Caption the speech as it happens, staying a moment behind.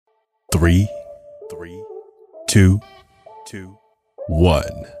Three, two,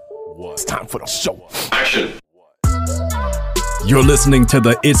 one. It's time for the show. Action. You're listening to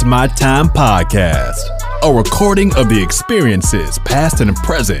the It's My Time podcast, a recording of the experiences past and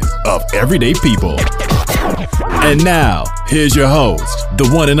present of everyday people. And now, here's your host, the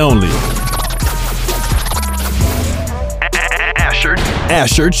one and only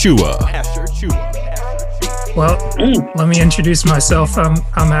Asher Chua. Well, let me introduce myself. I'm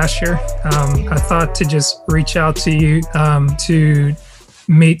Asher. I thought to just reach out to you to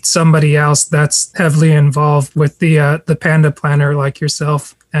meet somebody else that's heavily involved with the Panda Planner like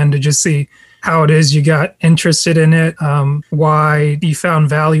yourself, and to just see how it is you got interested in it, why you found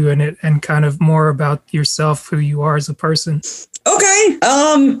value in it, and kind of more about yourself, who you are as a person. Okay.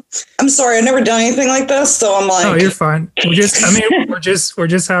 I'm sorry, I've never done anything like this, so I'm like, oh, you're fine. We're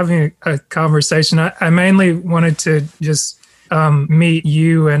just having a conversation. I mainly wanted to just meet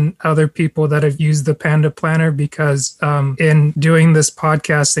you and other people that have used the Panda Planner, because in doing this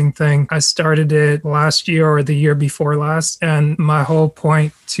podcasting thing, I started it last year or the year before last, and my whole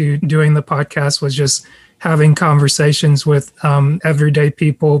point to doing the podcast was just having conversations with everyday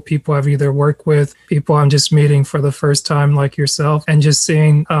people I've either worked with, people I'm just meeting for the first time like yourself, and just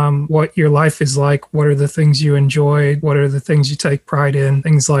seeing what your life is like, what are the things you enjoy, what are the things you take pride in,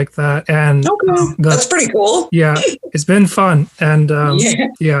 things like that. And that's pretty cool. Yeah, it's been fun. And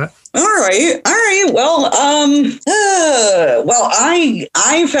yeah. All right. Well,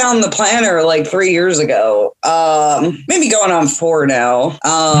 I found the planner like 3 years ago, maybe going on 4 now.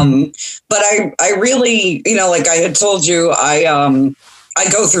 But I really, like I had told you, I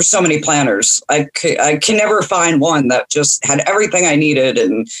go through so many planners. I can never find one that just had everything I needed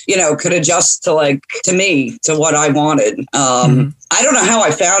and, could adjust to what I wanted. I don't know how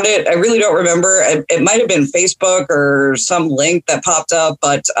I found it. I really don't remember. It might have been Facebook or some link that popped up,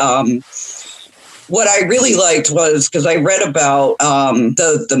 but what I really liked was, because I read about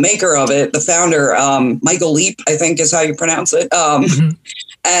the maker of it, the founder, Michael Leap, I think is how you pronounce it.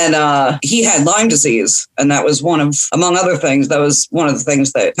 And he had Lyme disease, and that was among other things, that was one of the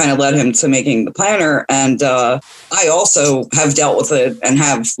things that kind of led him to making the planner. And I also have dealt with it and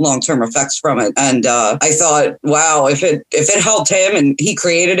have long-term effects from it. And I thought, wow, if it helped him and he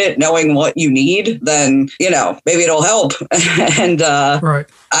created it knowing what you need, then, maybe it'll help. And right.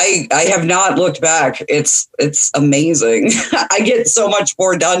 I have not looked back. It's amazing. I get so much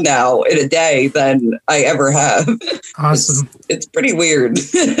more done now in a day than I ever have. Awesome. It's pretty weird.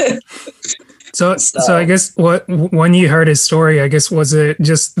 So I guess when you heard his story, I guess, was it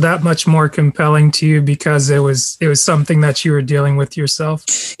just that much more compelling to you because it was something that you were dealing with yourself?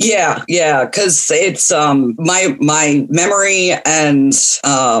 Yeah, because it's my memory and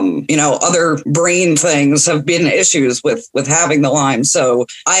other brain things have been issues with having the Lyme. So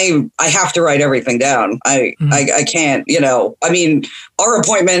I have to write everything down. I can't, our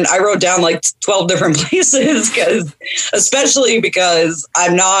appointment, I wrote down like 12 different places, especially because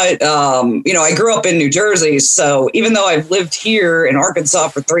I'm not, I grew up in New Jersey. So even though I've lived here in Arkansas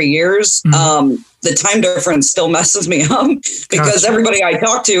for 3 years, the time difference still messes me up because everybody I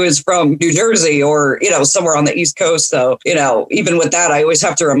talk to is from New Jersey or, somewhere on the East Coast. So, even with that, I always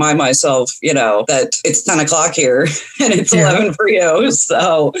have to remind myself, that it's 10 o'clock here and it's 11 for you.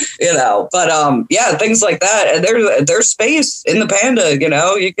 So, but things like that. And there's space in the Panda,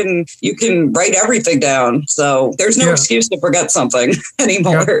 you can write everything down. So there's no excuse to forget something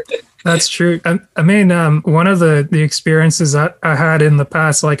anymore. Yeah. That's true. I mean, one of the experiences I had in the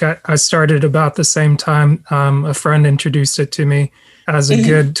past, like I started about the same time. A friend introduced it to me as a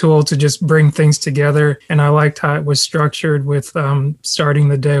good tool to just bring things together. And I liked how it was structured with starting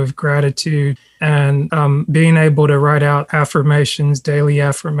the day with gratitude and being able to write out daily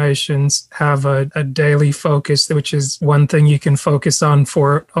affirmations, have a daily focus, which is one thing you can focus on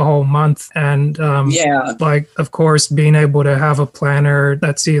for a whole month. And of course, being able to have a planner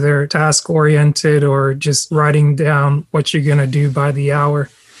that's either task oriented or just writing down what you're going to do by the hour.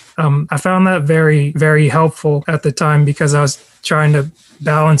 I found that very, very helpful at the time because I was trying to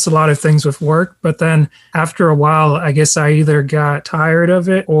balance a lot of things with work. But then after a while, I guess I either got tired of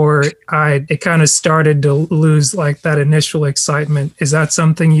it or it kind of started to lose like that initial excitement. Is that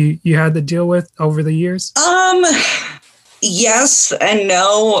something you had to deal with over the years? Yes and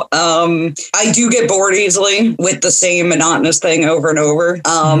no. I do get bored easily with the same monotonous thing over and over.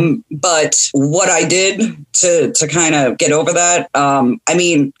 But what I did to kind of get over that,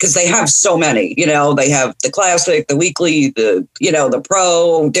 because they have so many, they have the classic, the weekly, the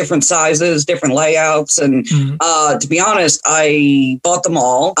pro, different sizes, different layouts. And to be honest, I bought them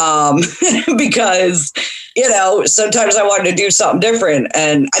all because sometimes I wanted to do something different.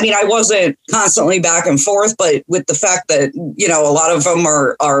 And I mean, I wasn't constantly back and forth, but with the fact that, a lot of them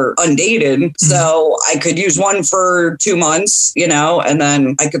are undated. Mm-hmm. So I could use one for 2 months, and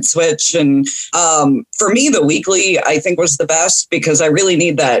then I could switch. And for me, the weekly, I think, was the best because I really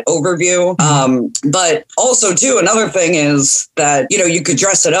need that overview. But also, too, another thing is that, you could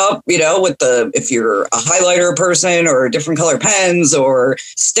dress it up, with if you're a highlighter person or different color pens or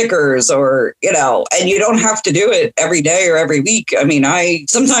stickers or, and you don't have to do it every day or every week. I mean,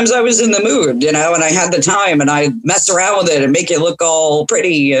 sometimes I was in the mood, and I had the time and I mess around with it and make it look all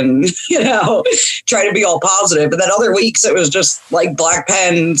pretty and, try to be all positive. And then other weeks it was just like black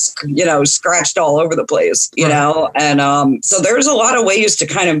pens, scratched all over the place, and so there's a lot of ways to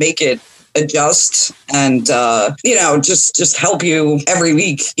kind of make it adjust and just help you every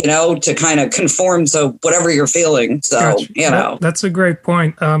week to kind of conform to whatever you're feeling. So gotcha. That's a great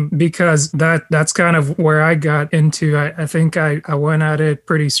point, because that's kind of where I got into. I think I went at it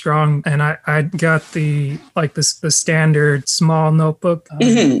pretty strong, and I got the standard small notebook.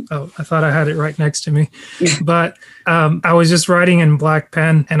 Oh, I thought I had it right next to me, but I was just writing in black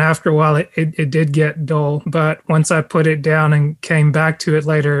pen, and after a while it did get dull. But once I put it down and came back to it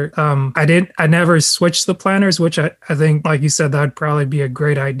later, I never switched the planners, which I think, like you said, that'd probably be a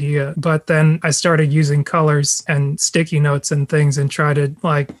great idea. But then I started using colors and sticky notes and things and try to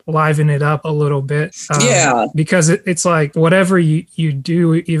liven it up a little bit. Because it's like whatever you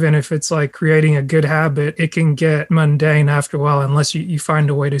do, even if it's like creating a good habit, it can get mundane after a while unless you find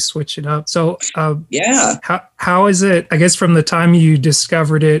a way to switch it up. So how is it, I guess, from the time you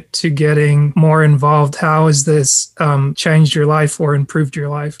discovered it to getting more involved, how has this changed your life or improved your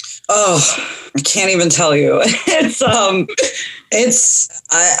life? Oh, I can't even tell you. I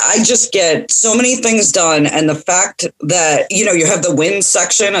just get so many things done. And the fact that, you have the wins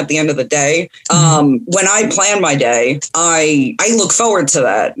section at the end of the day. When I plan my day, I look forward to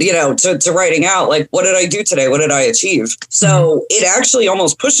that, to writing out, like, what did I do today? What did I achieve? So it actually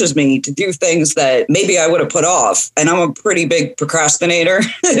almost pushes me to do things that maybe I would have put off. And I'm a pretty big procrastinator.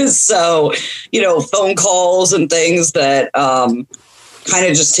 So, phone calls and things that, kind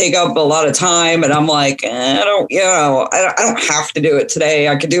of just take up a lot of time. And I'm like, I don't have to do it today.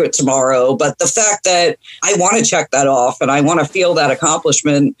 I could do it tomorrow. But the fact that I want to check that off and I want to feel that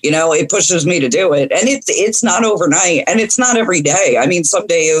accomplishment, it pushes me to do it. And it's not overnight and it's not every day. I mean, some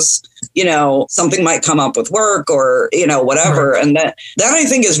days, something might come up with work or, whatever. Right. And that I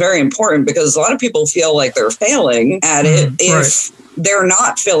think is very important because a lot of people feel like they're failing at it if they're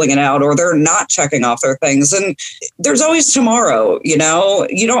not filling it out or they're not checking off their things. And there's always tomorrow, you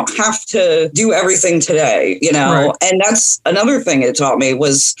don't have to do everything today, right. And that's another thing it taught me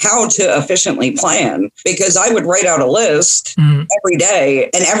was how to efficiently plan, because I would write out a list every day,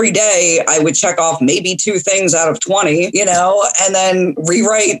 and every day I would check off maybe 2 things out of 20, and then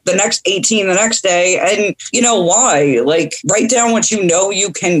rewrite the next 18 the next day. And why? Like, write down what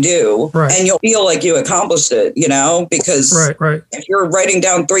you can do, right. And you'll feel like you accomplished it, because right. If you're writing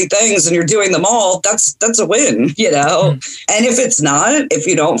down 3 things and you're doing them all, that's a win, And if it's not, if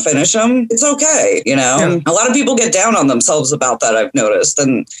you don't finish them, it's okay, Yeah. A lot of people get down on themselves about that, I've noticed,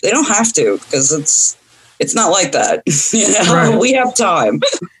 and they don't have to, because it's not like that. Right. We have time.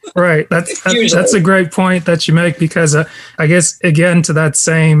 Right. That's a great point that you make, because I guess, again, to that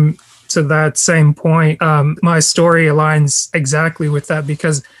same point, my story aligns exactly with that,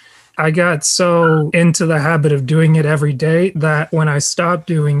 because I got so into the habit of doing it every day that when I stopped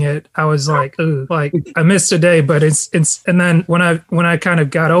doing it, I was like, ooh, like I missed a day, but it's, and then when I kind of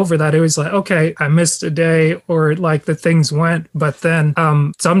got over that, it was like, okay, I missed a day, or like the things went. But then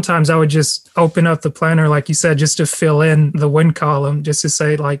sometimes I would just open up the planner, like you said, just to fill in the win column, just to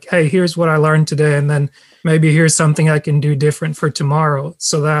say like, hey, here's what I learned today. And then maybe here's something I can do different for tomorrow,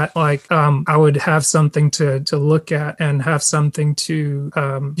 so that like I would have something to look at and have something to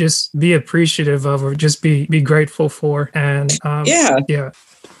just be appreciative of, or just be grateful for. And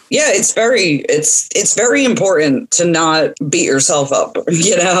Yeah, it's very important to not beat yourself up.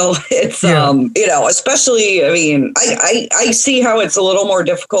 It's especially, I mean, I see how it's a little more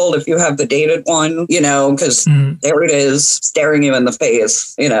difficult if you have the dated one, because there it is staring you in the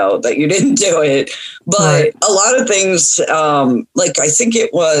face, that you didn't do it. But right. A lot of things, like I think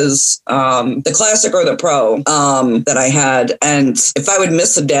it was the classic or the pro that I had. And if I would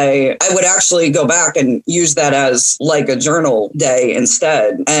miss a day, I would actually go back and use that as like a journal day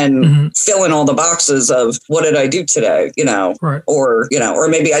instead. and fill in all the boxes of what did I do today, right. or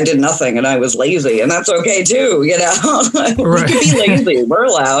maybe I did nothing and I was lazy, and that's okay too, Right. We can be lazy. We're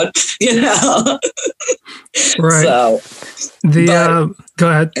allowed, Right. So go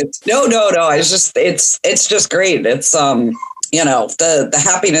ahead. No. It's just great. It's the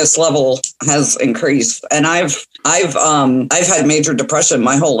happiness level has increased, and I've had major depression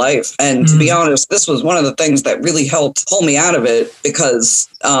my whole life, and to be honest, this was one of the things that really helped pull me out of it, because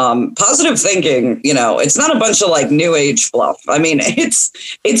positive thinking, it's not a bunch of like new age fluff. I mean, it's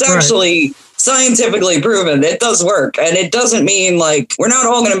actually scientifically proven it does work, and it doesn't mean like we're not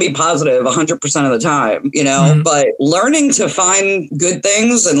all going to be positive 100% of the time, but learning to find good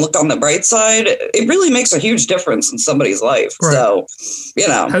things and look on the bright side, it really makes a huge difference in somebody's life. Right. So,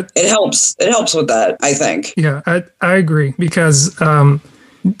 it helps with that, I think. Yeah, I agree, because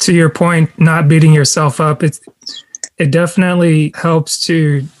to your point, not beating yourself up, it definitely helps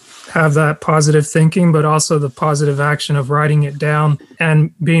to have that positive thinking, but also the positive action of writing it down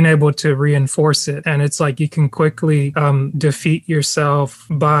and being able to reinforce it. And it's like you can quickly defeat yourself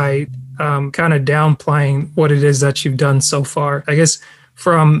by kind of downplaying what it is that you've done so far. I guess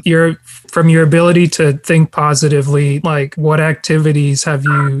from your ability to think positively, like what activities have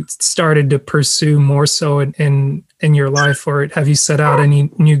you started to pursue more so in your life, or have you set out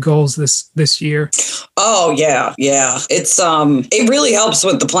any new goals this year? Oh yeah. It's it really helps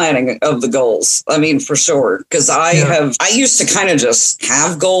with the planning of the goals. I mean, for sure, because I used to kind of just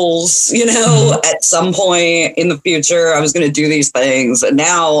have goals, at some point in the future I was going to do these things, and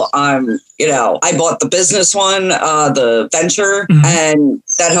now I'm, I bought the business one, the venture, and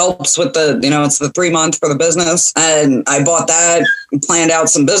that helps with the, it's the 3 month for the business, and I bought that, planned out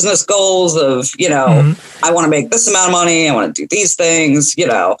some business goals of, I want to make this amount of money, I want to do these things,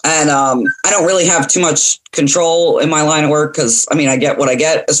 and I don't really have too much control in my line of work, because I get what I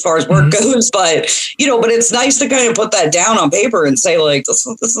get as far as work goes, but but it's nice to kind of put that down on paper and say like, this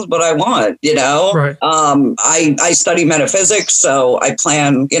is what I want, Right. I study metaphysics, so I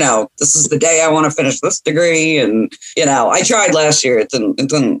plan, this is the day I want to finish this degree, and I tried last year, it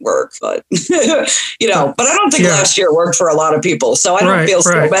didn't work, but but I don't think last year worked for a lot of people, so I don't feel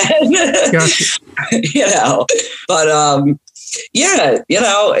so bad. Gotcha. But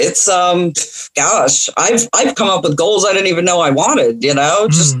it's gosh, I've come up with goals I didn't even know I wanted,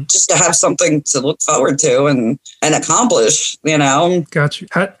 just to have something to look forward to and accomplish,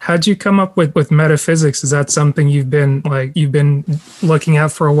 Gotcha. How'd you come up with metaphysics? Is that something you've been looking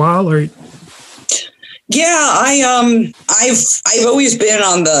at for a while, or? Yeah, I've always been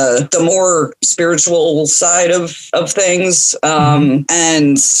on the more spiritual side of things, and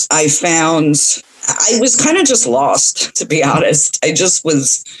I found I was kind of just lost, to be honest. I just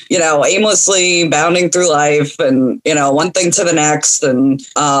was, aimlessly bounding through life, and, one thing to the next. And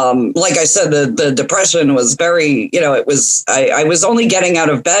like I said, the depression was very, it was, I was only getting out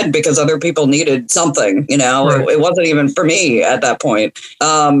of bed because other people needed something, right. It wasn't even for me at that point.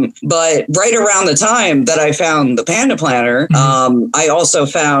 But right around the time that I found the Panda Planner, I also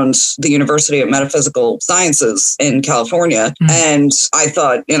found the University of Metaphysical Sciences in California. And I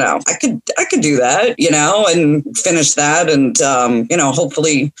thought, I could do that, and finish that. And,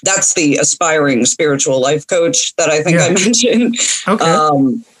 hopefully that's the aspiring spiritual life coach that I think I mentioned.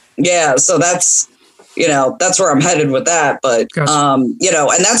 Okay. So that's where I'm headed with that. But, gotcha. And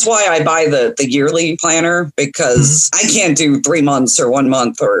that's why I buy the yearly planner, because I can't do 3 months or 1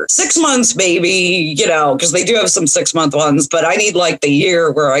 month or 6 months, maybe, because they do have some 6 month ones, but I need like the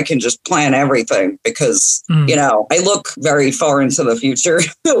year where I can just plan everything, because, I look very far into the future,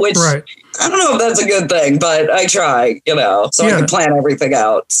 which right. I don't know if that's a good thing, but I try, so I can plan everything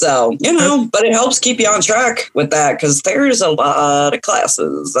out. So, but it helps keep you on track with that, because there's a lot of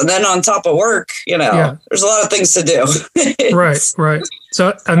classes. And then on top of work, there's a lot of things to do. Right.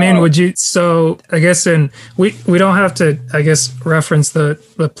 So, I guess we don't have to, reference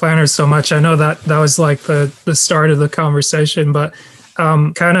the planner so much. I know that was like the start of the conversation, but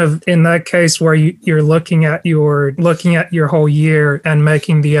kind of in that case where you're looking at your whole year and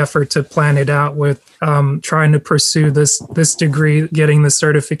making the effort to plan it out with trying to pursue this degree, getting the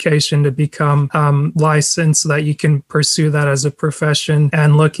certification to become licensed so that you can pursue that as a profession,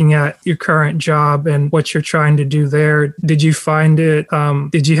 and looking at your current job and what you're trying to do there. Did you find it,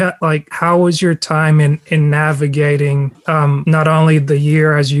 how was your time in navigating not only the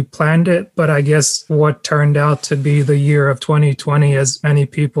year as you planned it, but I guess what turned out to be the year of 2020 as many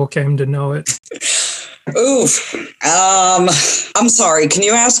people came to know it? Oof. I'm sorry. Can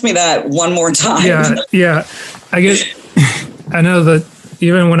you ask me that one more time? Yeah. I guess I know that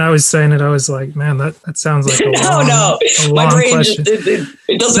even when I was saying it, I was like, man, that sounds like a long my brain question.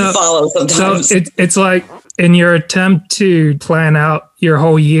 It doesn't follow sometimes. So it's like in your attempt to plan out your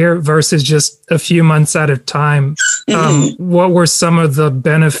whole year versus just a few months at a time, what were some of the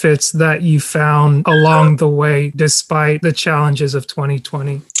benefits that you found along the way, despite the challenges of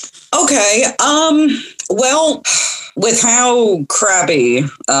 2020? Okay. Well, with how crappy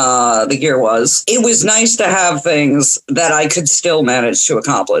the year was, it was nice to have things that I could still manage to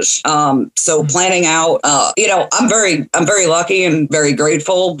accomplish. So planning out, I'm very lucky and very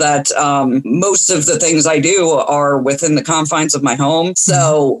grateful that most of the things I do are within the confines of my home.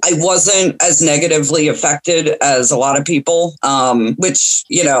 So I wasn't as negatively affected as a lot of people, which,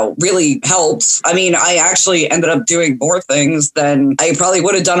 really helps. I mean, I actually ended up doing more things than I probably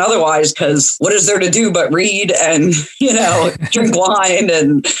would have done otherwise, because what is there to do but read and, drink wine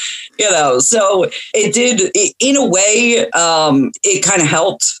and, so it did, in a way, it kind of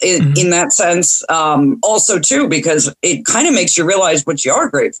helped in that sense. Also, too, because it kind of makes you realize what you are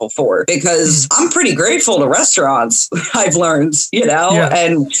grateful for, because I'm pretty grateful to restaurants, I've learned,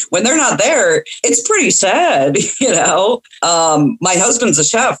 and when they're not there, it's pretty sad, My husband's a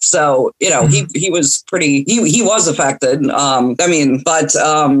chef, so, he was pretty, he was affected.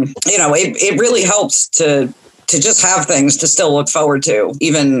 It really helps to just have things to still look forward to,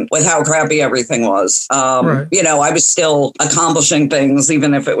 even with how crappy everything was. Right. I was still accomplishing things,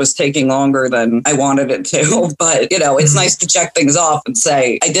 even if it was taking longer than I wanted it to. But, it's nice to check things off and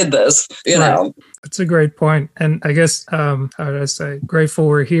say, I did this, know. That's a great point. And I guess, how did I say, grateful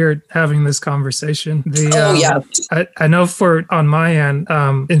we're here having this conversation. I know on my end,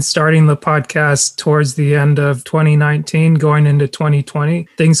 in starting the podcast towards the end of 2019, going into 2020,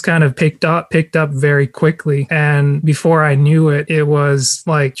 things kind of picked up very quickly. And before I knew it, it was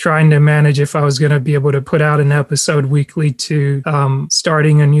like trying to manage if I was going to be able to put out an episode weekly, to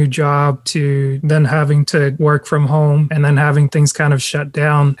starting a new job, to then having to work from home, and then having things kind of shut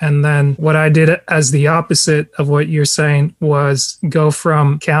down. And then what I did as the opposite of what you're saying was go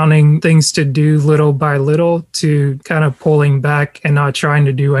from counting things to do little by little to kind of pulling back and not trying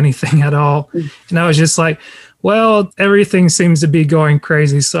to do anything at all. And I was just like, well, everything seems to be going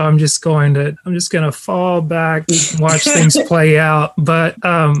crazy, so I'm just going to fall back, watch things play out. But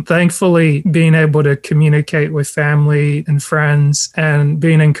thankfully, being able to communicate with family and friends and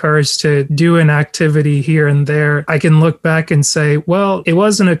being encouraged to do an activity here and there, I can look back and say, well, it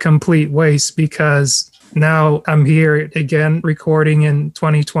wasn't a complete waste, because now I'm here again recording in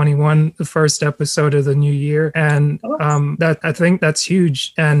 2021, the first episode of the new year. And I think that's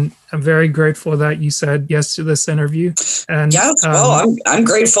huge. And I'm very grateful that you said yes to this interview. And yes, well, I'm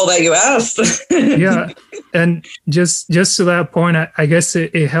grateful that you asked. Yeah. And just to that point, I guess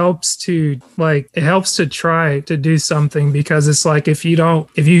it helps to try to do something, because it's like, if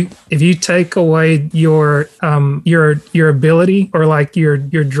you take away your ability, or like your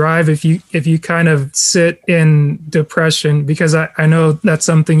drive, if you kind of sit in depression, because I know that's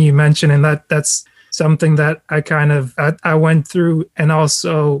something you mentioned, and that's something that I went through. And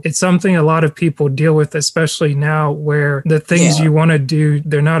also it's something a lot of people deal with, especially now, where the things you want to do,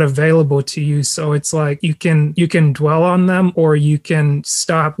 they're not available to you. So it's like you can dwell on them, or you can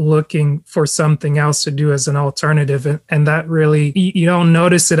stop looking for something else to do as an alternative. And that really, you don't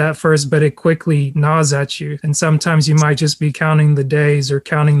notice it at first, but it quickly gnaws at you. And sometimes you might just be counting the days or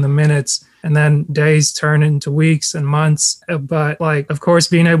counting the minutes, and then days turn into weeks and months. But like, of course,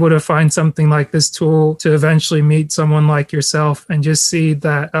 being able to find something like this tool to eventually meet someone like yourself and just see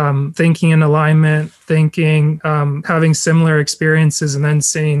that thinking in alignment, having similar experiences, and then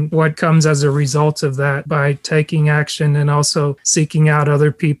seeing what comes as a result of that by taking action, and also seeking out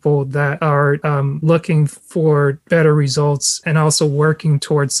other people that are looking for better results, and also working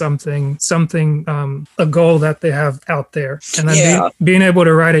towards something, a goal that they have out there. And then being able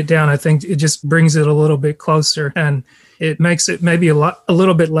to write it down, I think it just brings it a little bit closer, and it makes it maybe a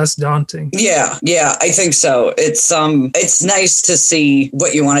little bit less daunting. Yeah, I think so. It's nice to see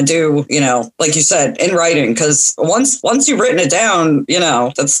what you want to do, like you said, in writing, because once you've written it down,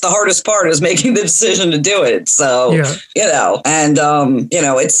 that's the hardest part, is making the decision to do it. So, and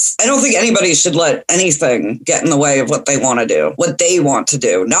I don't think anybody should let anything get in the way of what they want to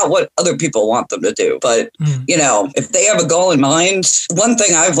do, not what other people want them to do. But, if they have a goal in mind, one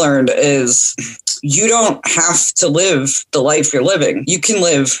thing I've learned is you don't have to live the life you're living. You can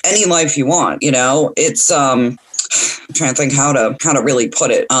live any life you want. It's I'm trying to think how to really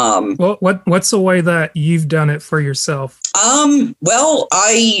put it. Well, what's a way that you've done it for yourself? Well,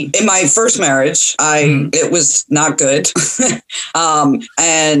 in my first marriage, it was not good.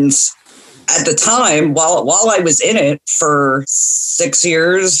 And at the time, while I was in it for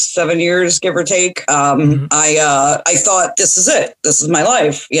 7 years, give or take, I thought, this is it. This is my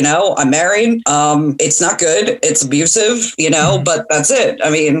life. I'm married. It's not good. It's abusive, but that's it. I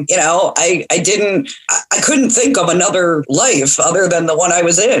mean, I couldn't think of another life other than the one I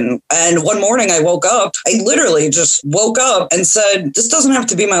was in. And one morning I woke up, I literally just woke up and said, this doesn't have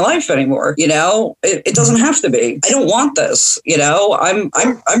to be my life anymore. It doesn't have to be. I don't want this. I'm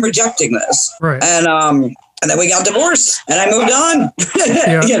rejecting this. Right. And then we got divorced and I moved on,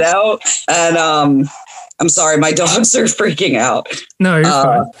 and I'm sorry, my dogs are freaking out. No, you're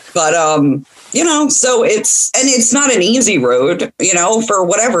fine. But, so it's not an easy road, for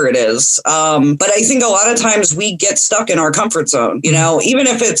whatever it is. But I think a lot of times we get stuck in our comfort zone, even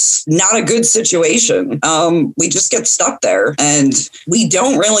if it's not a good situation, we just get stuck there and we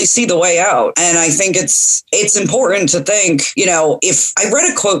don't really see the way out. And I think it's important to think, if I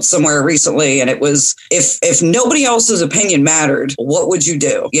read a quote somewhere recently and it was, if nobody else's opinion mattered, what would you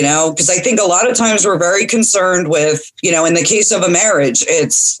do? Because I think a lot of times we're very concerned with, in the case of a marriage,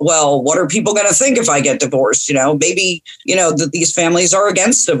 it's, well, what are people going to think if I get divorced? Maybe, these families are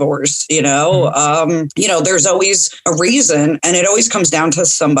against divorce, there's always a reason, and it always comes down to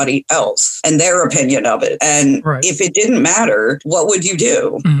somebody else and their opinion of it. And if it didn't matter, what would you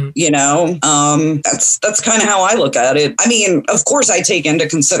do? That's kind of how I look at it. I mean, of course I take into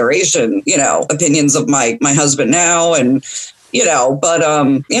consideration, opinions of my husband now, and but,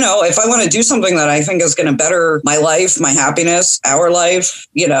 if I want to do something that I think is going to better my life, my happiness, our life,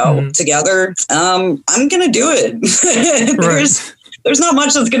 together, I'm going to do it. There's not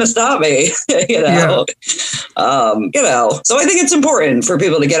much that's going to stop me, So I think it's important for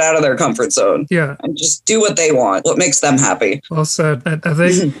people to get out of their comfort zone. Yeah. And just do what they want, what makes them happy. Well said. I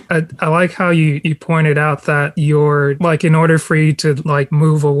think I like how you pointed out that you're like, in order for you to like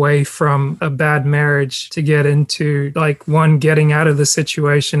move away from a bad marriage to get into like getting out of the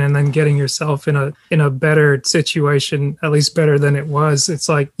situation and then getting yourself in a better situation, at least better than it was. It's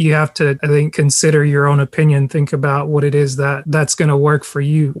like, you have to, I think, consider your own opinion, think about what it is that's going to work for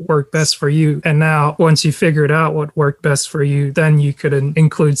you, work best for you. And now once you figured out what worked best for you, then you could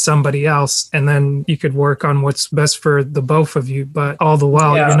include somebody else, and then you could work on what's best for the both of you. But all the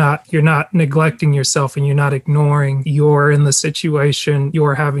while, you're not neglecting yourself, and you're not ignoring you're in the situation,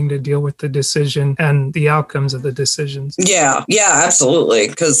 you're having to deal with the decision and the outcomes of the decisions. Yeah, absolutely.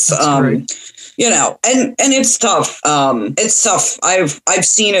 Because and it's tough. It's tough. I've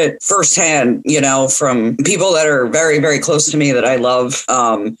seen it firsthand, from people that are very, very close to me that I love,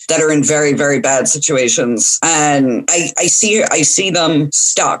 that are in very, very bad situations. And I see them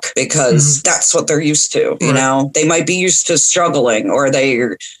stuck because that's what they're used to. They might be used to struggling, or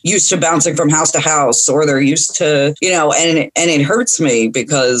they're used to bouncing from house to house, or they're used to, and it hurts me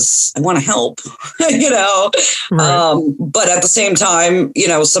because I want to help, but at the same time,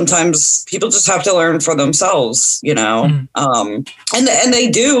 sometimes people just have to learn for themselves, and they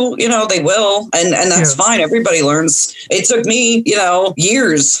do, they will, and that's fine. Everybody learns. It took me,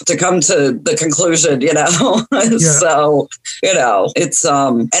 years to come to the conclusion, so, it's,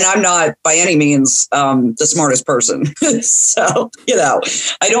 and I'm not by any means, the smartest person. So,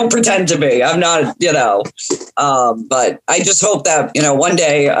 I don't pretend to be. I'm not, but I just hope that, one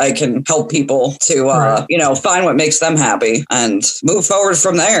day I can help people to, find what makes them happy and move forward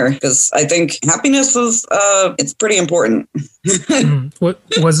from there. Because I think happiness is, it's pretty important. What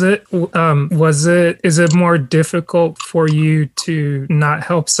was it? Is it more difficult for you to not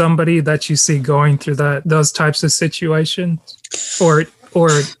help somebody that you see going through those types of situations?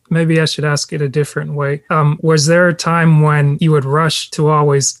 Or maybe I should ask it a different way. Was there a time when you would rush to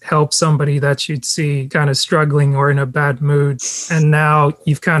always help somebody that you'd see kind of struggling or in a bad mood, and now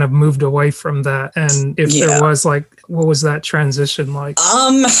you've kind of moved away from that? And if there was, like, what was that transition like?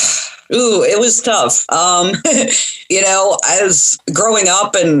 It was tough. As growing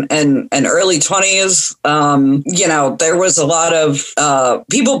up and early 20s, there was a lot of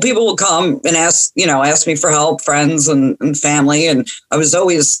people would come and ask me for help, friends and family. And I was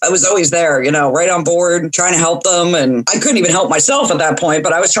always there, right on board, trying to help them. And I couldn't even help myself at that point,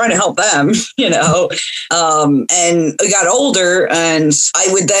 but I was trying to help them, and I got older, and I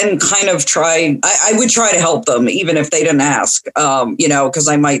would then kind of I would try to help them, even if they didn't ask, because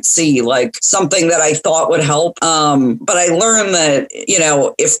I might see be like something that I thought would help. But I learned that,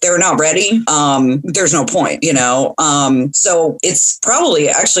 if they're not ready, there's no point, so it's probably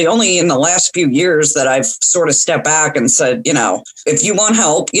actually only in the last few years that I've sort of stepped back and said, if you want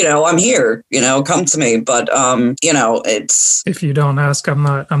help, I'm here, come to me. But, it's, if you don't ask, I'm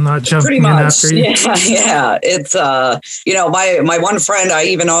not jumping pretty in much, after you. Yeah. It's, my one friend, I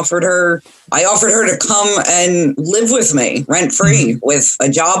even offered her to come and live with me rent free with a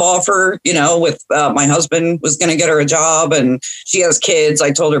job offer, with my husband was going to get her a job, and she has kids.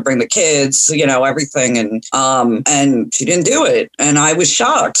 I told her bring the kids, everything. And she didn't do it. And I was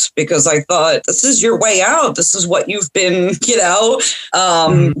shocked because I thought, this is your way out. This is what you've been,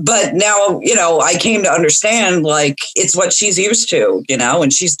 but now, I came to understand like it's what she's used to,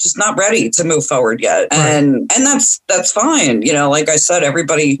 and she's just not ready to move forward yet. Right. And that's fine. Like I said,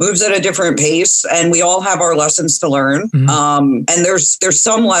 everybody moves at a different pace and we all have our lessons to learn. And there's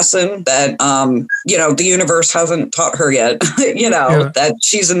some lesson that, the universe hasn't taught her yet, that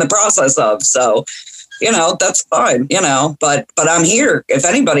she's in the process of. So, that's fine, but I'm here. If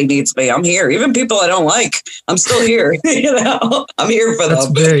anybody needs me, I'm here. Even people I don't like, I'm still here, I'm here for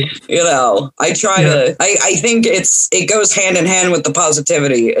them. Big. I try to, I think it goes hand in hand with the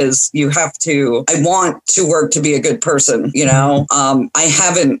positivity is I want to work to be a good person, I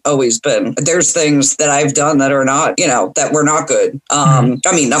haven't always been. There's things that I've done that are not, that were not good. I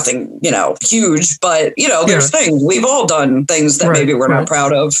mean, nothing, huge, but, there's things we've all done things that maybe we're not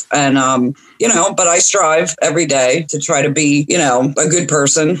proud of. And, but I strive every day to try to be, a good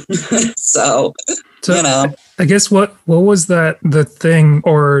person. so I guess what was the thing,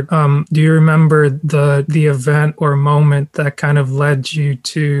 or do you remember the event or moment that kind of led you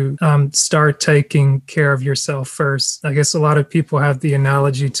to start taking care of yourself first? I guess a lot of people have the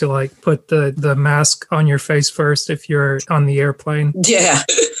analogy to like put the mask on your face first if you're on the airplane. Yeah.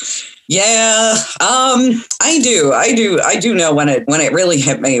 Yeah, I do know when it really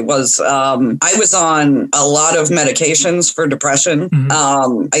hit me was I was on a lot of medications for depression.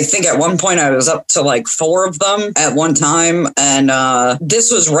 I think at one point I was up to like 4 of them at one time. And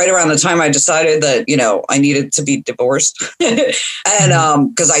this was right around the time I decided that, I needed to be divorced. And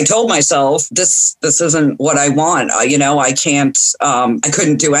because I told myself this isn't what I want. I can't, I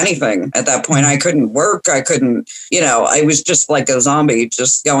couldn't do anything at that point. I couldn't work. I couldn't, I was just like a zombie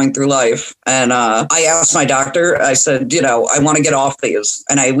just going through life. And I asked my doctor, I said, I want to get off these.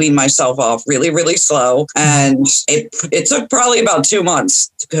 And I weaned myself off really, really slow. And it took probably about 2 months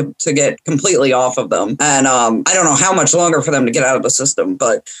to get completely off of them. And I don't know how much longer for them to get out of the system.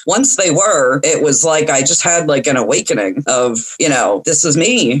 But once they were, it was like I just had like an awakening of, this is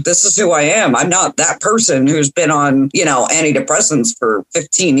me. This is who I am. I'm not that person who's been on, antidepressants for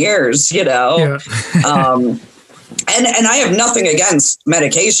 15 years, Yeah. And I have nothing against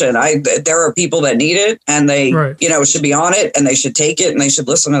medication. There are people that need it and they, should be on it and they should take it and they should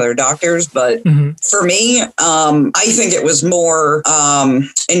listen to their doctors. But for me, I think it was more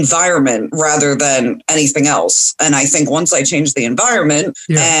environment rather than anything else. And I think once I changed the environment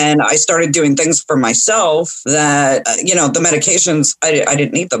and I started doing things for myself that, the medications, I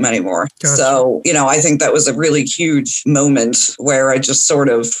didn't need them anymore. Gotcha. So, I think that was a really huge moment where I just sort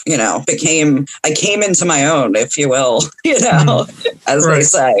of, I came into my own, if you will, as they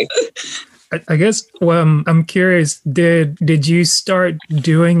say. I guess I'm curious, did you start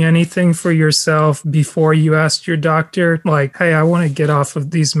doing anything for yourself before you asked your doctor, like, hey, I want to get off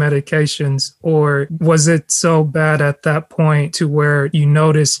of these medications? Or was it so bad at that point to where you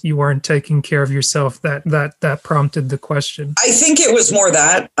noticed you weren't taking care of yourself that prompted the question? I think it was more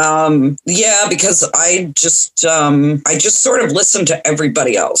that. Because I just sort of listened to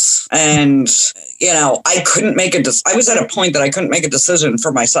everybody else. And, I couldn't I was at a point that I couldn't make a decision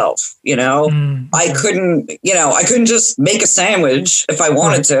for myself, I couldn't just make a sandwich if I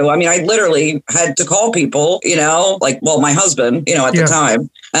wanted to. I mean, I literally had to call people, my husband, at the time.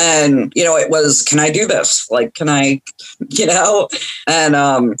 And, it was, can I do this? Like, can I,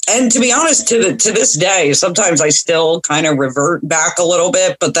 and to be honest, to this day, sometimes I still kind of revert back a little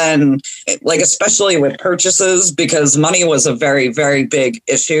bit, but then like, especially with purchases, because money was a very, very big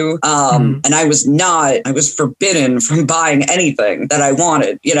issue. And I was forbidden from buying anything that I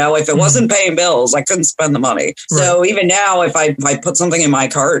wanted, if it wasn't paying bills, I couldn't spend the money. Right. So even now, if I put something in my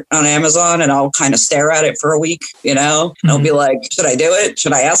cart on Amazon and I'll kind of stare at it for a week, I'll be like, should I do it?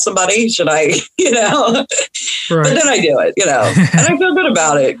 Should I ask somebody? Should I, Right. But then I do it, and I feel good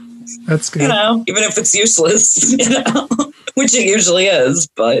about it. That's good. Even if it's useless, which it usually is,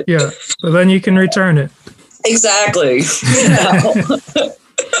 but but then you can return it. Exactly.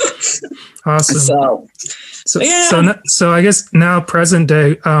 Awesome. So, So I guess now present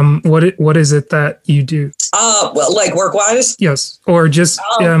day, what is it that you do? Well, like work wise? Yes, or just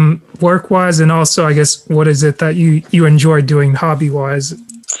work wise, and also I guess what is it that you enjoy doing hobby wise?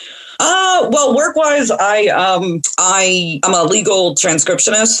 Well, work-wise, I'm a legal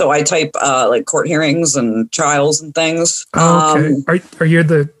transcriptionist, so I type like court hearings and trials and things. Oh, okay. Are you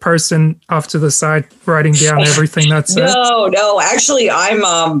the person off to the side writing down everything that's said? No. Actually,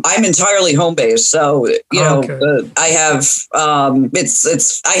 I'm entirely home based, so I have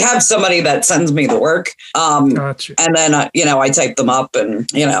I have somebody that sends me the work. Gotcha. And then I type them up, and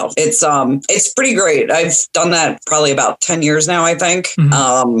it's pretty great. I've done that probably about 10 years now, I think.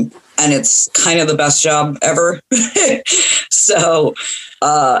 Mm-hmm. And it's kind of the best job ever. So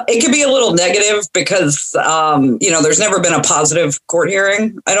it can be a little negative because, there's never been a positive court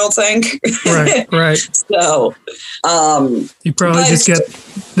hearing, I don't think. Right. So you probably just get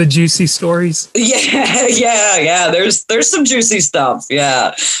the juicy stories. Yeah. There's some juicy stuff.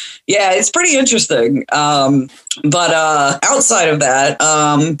 Yeah. Yeah, it's pretty interesting. But outside of that,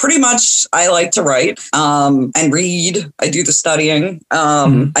 pretty much I like to write and read. I do the studying.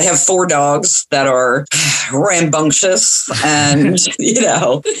 I have 4 dogs that are rambunctious, and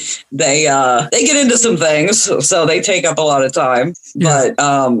they get into some things, so they take up a lot of time. Yeah.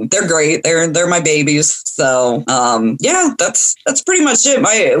 But they're great. They're my babies. So that's pretty much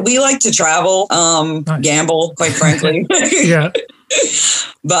it. We like to travel, gamble, quite frankly. Yeah.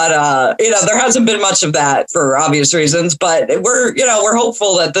 But there hasn't been much of that for obvious reasons, but we're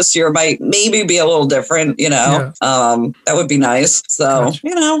hopeful that this year might maybe be a little different, that would be nice. So,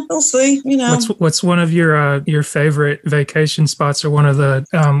 gotcha. We'll see, What's one of your favorite vacation spots, or one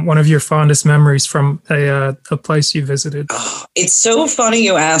of your fondest memories from a place you visited? Oh, it's so funny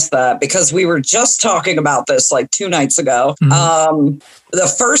you asked that, because we were just talking about this like 2 nights ago. Mm-hmm. The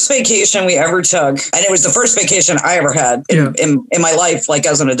first vacation we ever took, and it was the first vacation I ever had in my life, like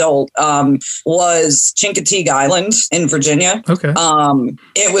as an adult, was Chincoteague Island in Virginia. Okay.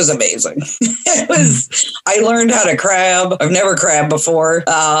 It was amazing. I learned how to crab. I've never crabbed before.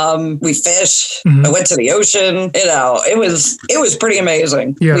 We fished. Mm-hmm. I went to the ocean. It was pretty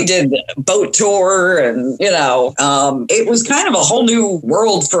amazing. Yeah. We did boat tour, and it was kind of a whole new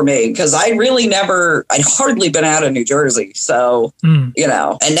world for me, because I'd hardly been out of New Jersey. So,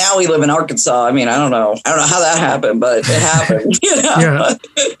 and now we live in Arkansas. I mean, I don't know how that happened, but it happened, Yeah.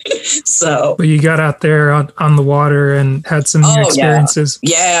 So, but you got out there on the water and had some new experiences.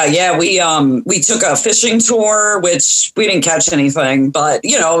 Yeah. We took a fishing tour, which we didn't catch anything, but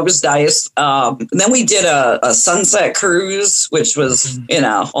it was nice. And then we did a sunset cruise, which was,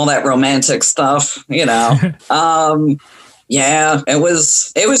 all that romantic stuff, Yeah, it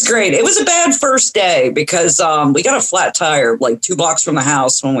was great. It was a bad first day because we got a flat tire like 2 blocks from the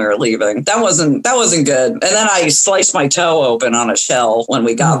house when we were leaving. That wasn't good. And then I sliced my toe open on a shell when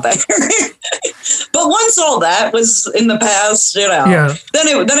we got there. But once all that was in the past, then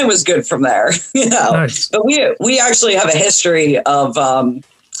it was good from there. Nice. But we actually have a history of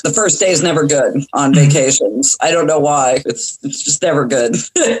the first day is never good on vacations. I don't know why. It's just never good.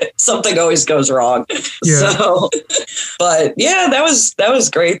 Something always goes wrong. Yeah. So, but yeah, that was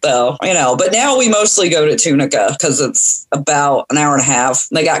great though. But now we mostly go to Tunica because it's about an hour and a half.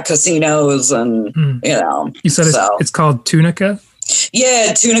 They got casinos and You said it's called Tunica?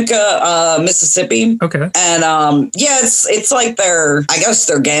 Yeah, Tunica, Mississippi. Okay. And it's like their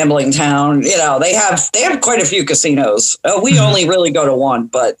gambling town. They have quite a few casinos. We only really go to one,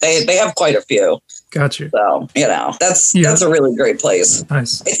 but they have quite a few. Gotcha. So, that's a really great place.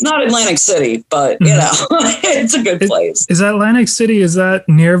 Nice. It's not Atlantic City, but it's a good place. Is Atlantic City, is that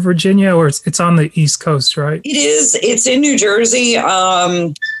near Virginia, or it's on the East Coast, right? It is. It's in New Jersey.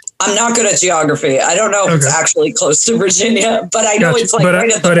 I'm not good at geography. I don't know if it's actually close to Virginia, but I know it's like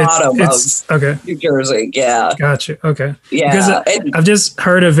right at the bottom of New Jersey. Yeah. Gotcha. Okay. Yeah. Because I've just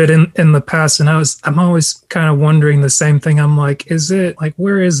heard of it in the past, and I'm always kind of wondering the same thing. I'm like, is it like,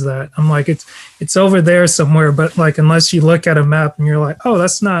 where is that? I'm like, it's over there somewhere, but like, unless you look at a map and you're like, oh,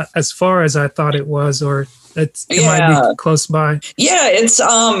 that's not as far as I thought it was, or it might be close by. Yeah, it's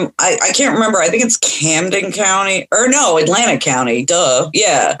I can't remember. I think it's Camden County, or no, Atlantic County. Duh.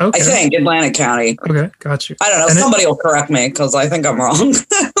 Yeah, okay. I think Atlantic County. Okay, got you. I don't know. And somebody will correct me because I think I'm wrong.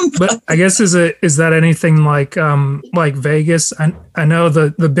 But I guess is that anything like Vegas? I know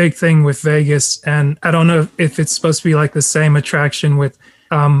the big thing with Vegas, and I don't know if it's supposed to be like the same attraction with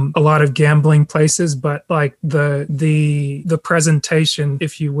a lot of gambling places, but like the presentation,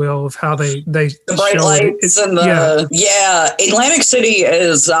 if you will, of how they the bright lights and Atlantic City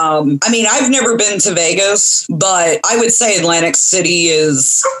is I've never been to Vegas, but I would say Atlantic City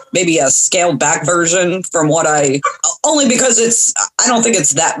is maybe a scaled back version from what only because I don't think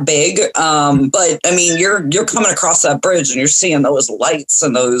it's that big. But I mean, you're coming across that bridge and you're seeing those lights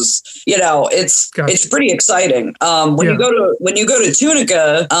and those, it's pretty exciting. When you go to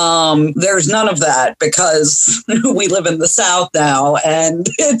Tunica, there's none of that because we live in the South now, and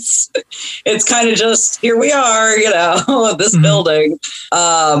it's kind of just, here we are, this building.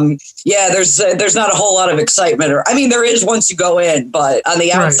 There's not a whole lot of excitement, or I mean, there is once you go in, but on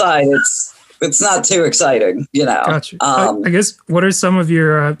the outside, it's not too exciting, Gotcha. I guess, what are some of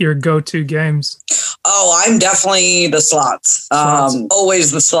your go-to games? Oh, I'm definitely the slots.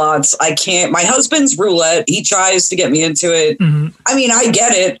 Always the slots. I can't. My husband's roulette. He tries to get me into it. Mm-hmm. I mean, I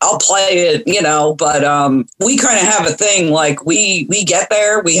get it. I'll play it, but we kind of have a thing. Like we get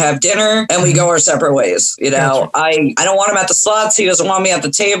there, we have dinner, and we go our separate ways. Gotcha. I don't want him at the slots. He doesn't want me at the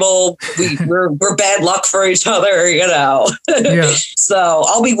table. We're bad luck for each other. Yeah. So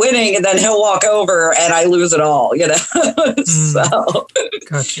I'll be winning, and then he'll walk over, and I lose it all. So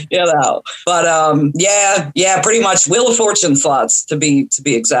gotcha. But pretty much Wheel of Fortune slots to be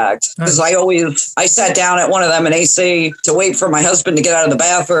exact. Because I sat down at one of them in AC to wait for my husband to get out of the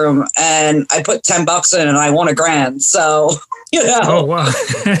bathroom, and I put $10 in and I won $1,000. So, Oh, wow.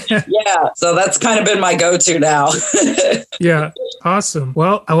 So that's kind of been my go-to now. Yeah. Awesome.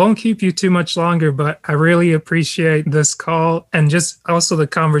 Well, I won't keep you too much longer, but I really appreciate this call and just also the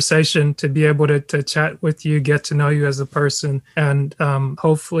conversation to be able to chat with you, get to know you as a person, and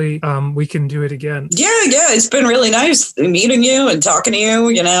hopefully we can do it again. Yeah. It's been really nice meeting you and talking to you,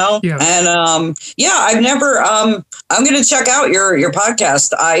 Yeah. And I've never, I'm going to check out your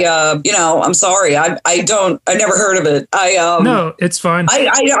podcast. I'm sorry. I've never heard of it. No, it's fine.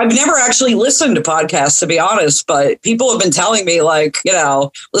 I've never actually listened to podcasts, to be honest, but people have been telling me, like,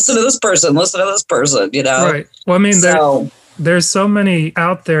 listen to this person, Right. Well, I mean, there's so many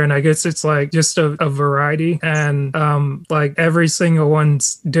out there, and I guess it's like just a variety, and like every single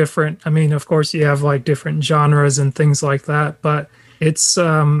one's different. I mean, of course, you have like different genres and things like that, but it's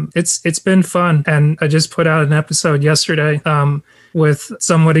been fun. And I just put out an episode yesterday with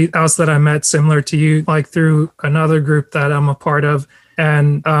somebody else that I met similar to you, like through another group that I'm a part of.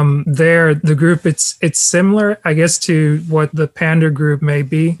 And the group, it's similar, I guess, to what the Panda group may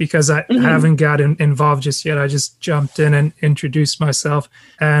be, because I haven't gotten involved just yet. I just jumped in and introduced myself.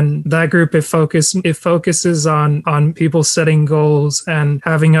 And that group, it focuses on people setting goals and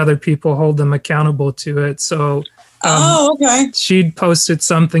having other people hold them accountable to it. So okay. She'd posted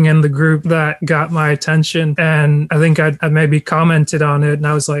something in the group that got my attention, and I think I maybe commented on it, and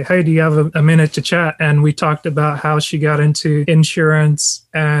I was like, hey, do you have a minute to chat? And we talked about how she got into insurance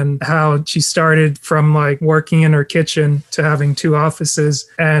and how she started from like working in her kitchen to having 2 offices,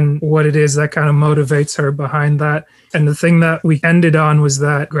 and what it is that kind of motivates her behind that. And the thing that we ended on was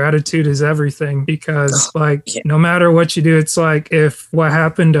that gratitude is everything, because no matter what you do, it's like if what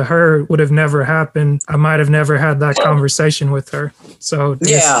happened to her would have never happened, I might have never had that conversation with her. So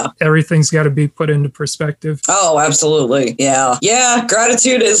everything's got to be put into perspective. Oh, absolutely. Yeah. Yeah.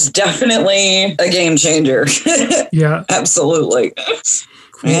 Gratitude is definitely a game changer. Yeah, absolutely.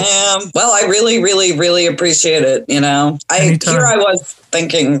 Cool. Yeah. Well, I really, really, really appreciate it. Anytime. Here I was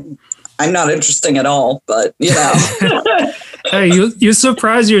thinking, I'm not interesting at all, but Hey, you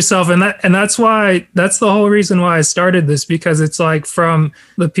surprise yourself, and that's the whole reason why I started this, because it's like from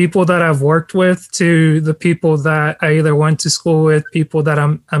the people that I've worked with to the people that I either went to school with, people that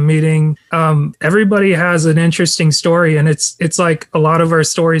I'm meeting. Everybody has an interesting story, and it's like a lot of our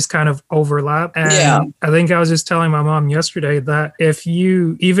stories kind of overlap. And I think I was just telling my mom yesterday that if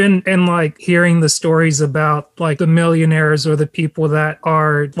you, even in like hearing the stories about like the millionaires or the people that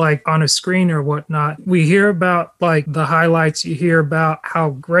are like on a screen or whatnot, we hear about like the highlights, you hear about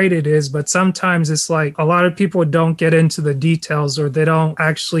how great it is, but sometimes it's like a lot of people don't get into the details, or they don't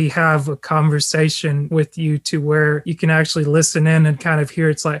actually have a conversation with you to where you can actually listen in and kind of hear.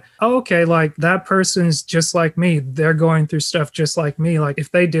 It's like, oh, okay, like that person's just like me, they're going through stuff just like me, like if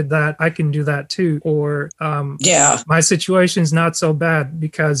they did that, I can do that too. Or my situation's not so bad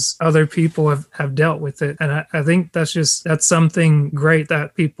because other people have dealt with it. And I think that's something great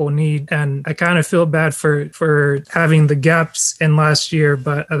that people need. And I kind of feel bad for having the gaps in last year,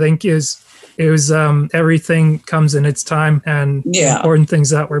 but I think it was everything comes in its time, and important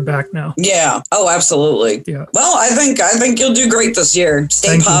things that we're back now. Yeah. Oh, absolutely. Yeah. Well, I think you'll do great this year.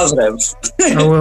 Stay positive. I will.